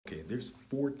there's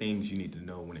 4 things you need to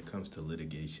know when it comes to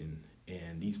litigation.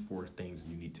 And these 4 things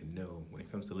you need to know when it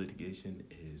comes to litigation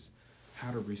is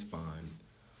how to respond,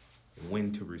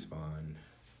 when to respond,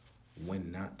 when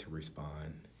not to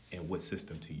respond, and what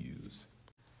system to use.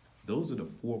 Those are the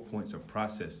 4 points of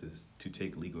processes to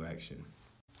take legal action.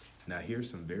 Now, here's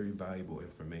some very valuable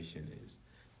information. Is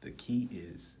the key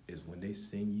is when they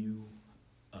send you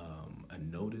a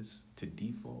notice to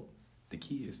default, the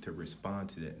key is to respond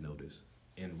to that notice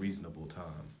in reasonable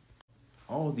time.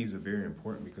 All of these are very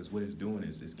important because what it's doing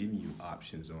is it's giving you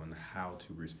options on how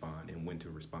to respond and when to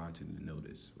respond to the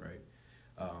notice, right?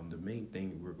 The main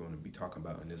thing we're going to be talking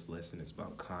about in this lesson is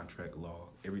about contract law.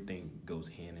 Everything goes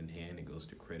hand in hand. It goes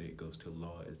to credit, it goes to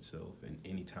law itself. And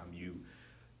anytime you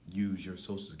use your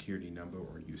social security number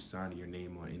or you sign your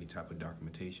name on any type of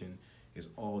documentation, it's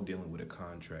all dealing with a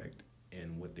contract.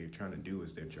 And what they're trying to do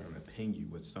is they're trying to ping you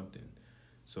with something.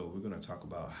 So we're going to talk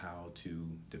about how to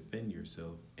defend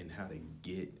yourself and how to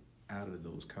get out of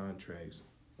those contracts,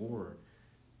 or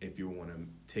if you want to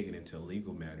take it into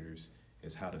legal matters,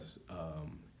 is how to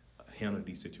handle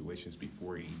these situations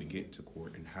before you even get into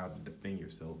court and how to defend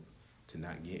yourself to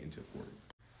not get into court.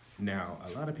 Now,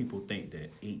 a lot of people think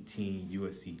that 18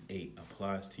 U.S.C. 8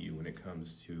 applies to you when it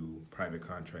comes to private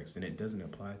contracts, and it doesn't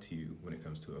apply to you when it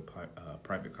comes to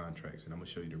private contracts, and I'm going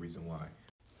to show you the reason why.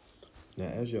 Now,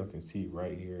 as y'all can see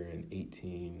right here in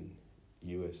 18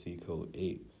 U.S.C. Code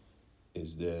 8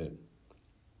 is that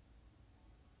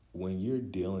when you're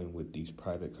dealing with these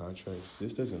private contracts,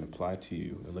 this doesn't apply to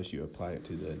you unless you apply it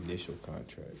to the initial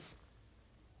contract.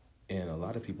 And a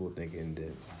lot of people are thinking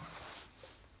that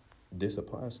this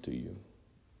applies to you.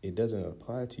 It doesn't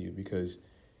apply to you because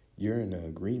you're in an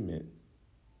agreement.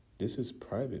 This is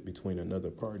private between another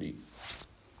party.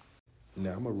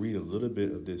 Now, I'm going to read a little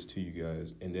bit of this to you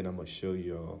guys, and then I'm going to show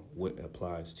y'all what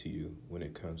applies to you when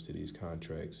it comes to these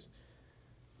contracts.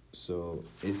 So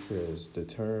it says the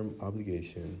term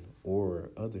obligation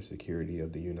or other security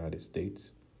of the United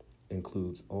States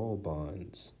includes all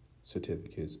bonds,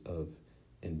 certificates of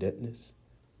indebtedness,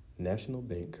 national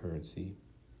bank currency,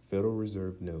 Federal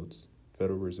Reserve notes,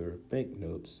 Federal Reserve bank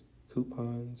notes,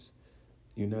 coupons,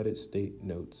 United States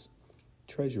notes,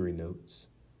 Treasury notes,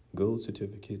 gold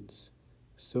certificates,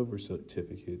 silver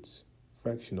certificates,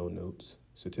 fractional notes,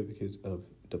 certificates of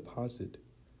deposit,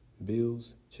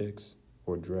 bills, checks,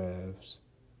 or drafts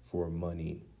for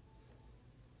money.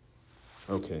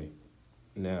 Okay,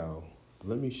 now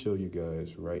let me show you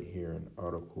guys right here in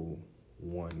Article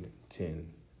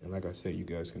 110. And like I said, you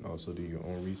guys can also do your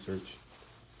own research.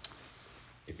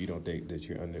 If you don't think that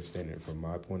you're understanding it from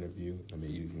my point of view, I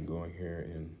mean, you can go in here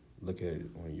and look at it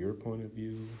on your point of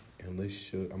view. And I'm going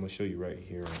to show you right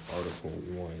here in Article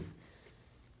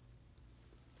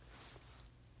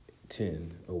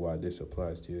 110 of why this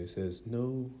applies to you. It says,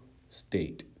 no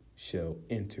state shall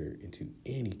enter into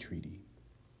any treaty.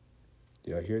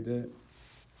 Did y'all hear that?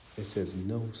 It says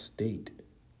no state.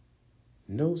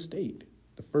 No state.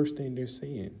 The first thing they're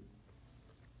saying.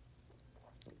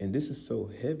 And this is so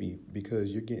heavy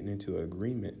because you're getting into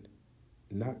agreement,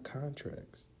 not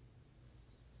contracts.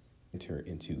 Enter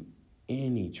into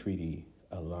any treaty,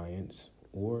 alliance,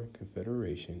 or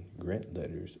confederation, grant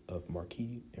letters of marque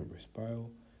and respile,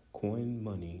 coin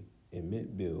money,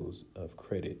 emit bills of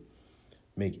credit,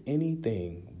 make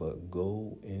anything but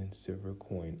gold and silver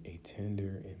coin a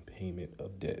tender in payment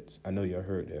of debts. I know y'all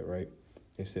heard that, right?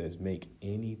 It says make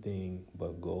anything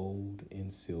but gold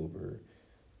and silver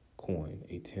coin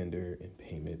a tender in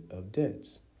payment of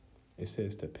debts. It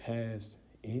says to pass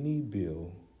any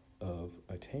bill of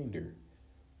attainder,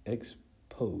 ex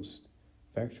post,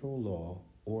 factual law,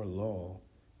 or law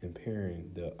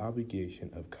impairing the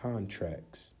obligation of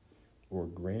contracts or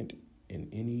grant in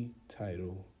any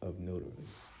title of notary.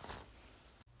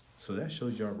 So that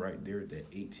shows y'all right there that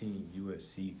 18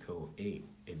 U.S.C. Code 8,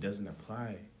 it doesn't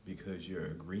apply because your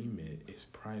agreement is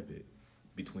private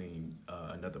between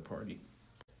another party.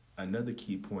 Another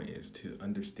key point is to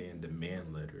understand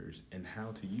demand letters and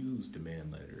how to use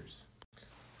demand letters.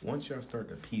 Once y'all start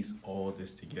to piece all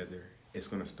this together, it's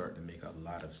going to start to make a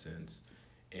lot of sense.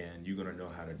 And you're going to know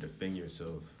how to defend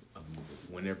yourself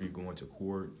whenever you're going to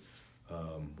court,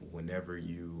 whenever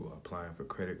you applying for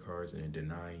credit cards and they're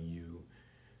denying you.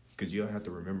 Because you'll have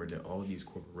to remember that all these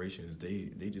corporations,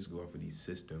 they just go off of these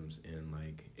systems, and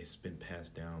like it's been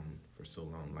passed down for so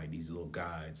long, like these little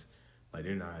guides, like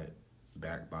they're not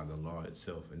backed by the law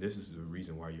itself. And this is the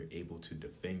reason why you're able to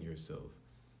defend yourself.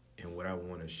 And what I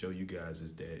want to show you guys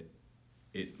is that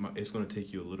it's going to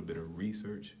take you a little bit of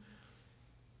research,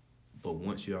 but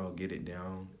once y'all get it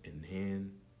down in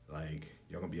hand, like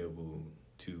y'all going to be able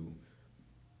to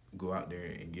go out there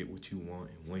and get what you want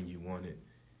and when you want it,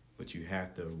 but you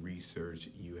have to research.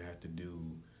 You have to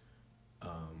do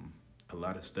a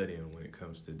lot of studying when it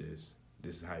comes to this.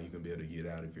 This is how you can be able to get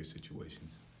out of your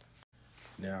situations.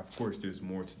 Now, of course, there's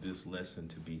more to this lesson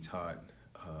to be taught,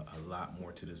 a lot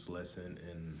more to this lesson.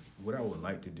 And what I would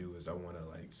like to do is I want to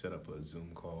like set up a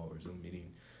Zoom call or Zoom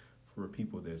meeting for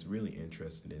people that's really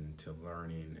interested into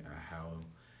learning how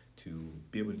to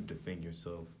be able to defend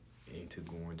yourself into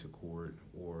going to court,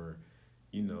 or,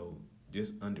 you know,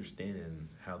 just understanding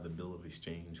how the bill of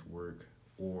exchange work,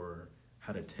 or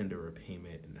how to tender a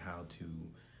payment and how to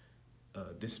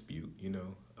dispute.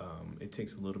 It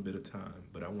takes a little bit of time,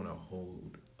 but I want to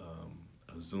hold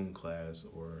a Zoom class,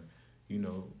 or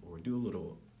or do a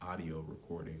little audio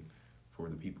recording for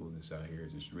the people that's out here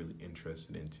just really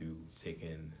interested into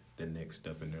taking the next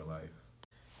step in their life.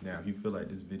 Now, if you feel like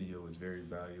this video is very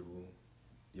valuable,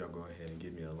 y'all go ahead and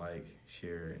give me a like,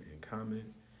 share, and comment,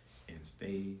 and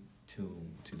stay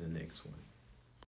tuned to the next one.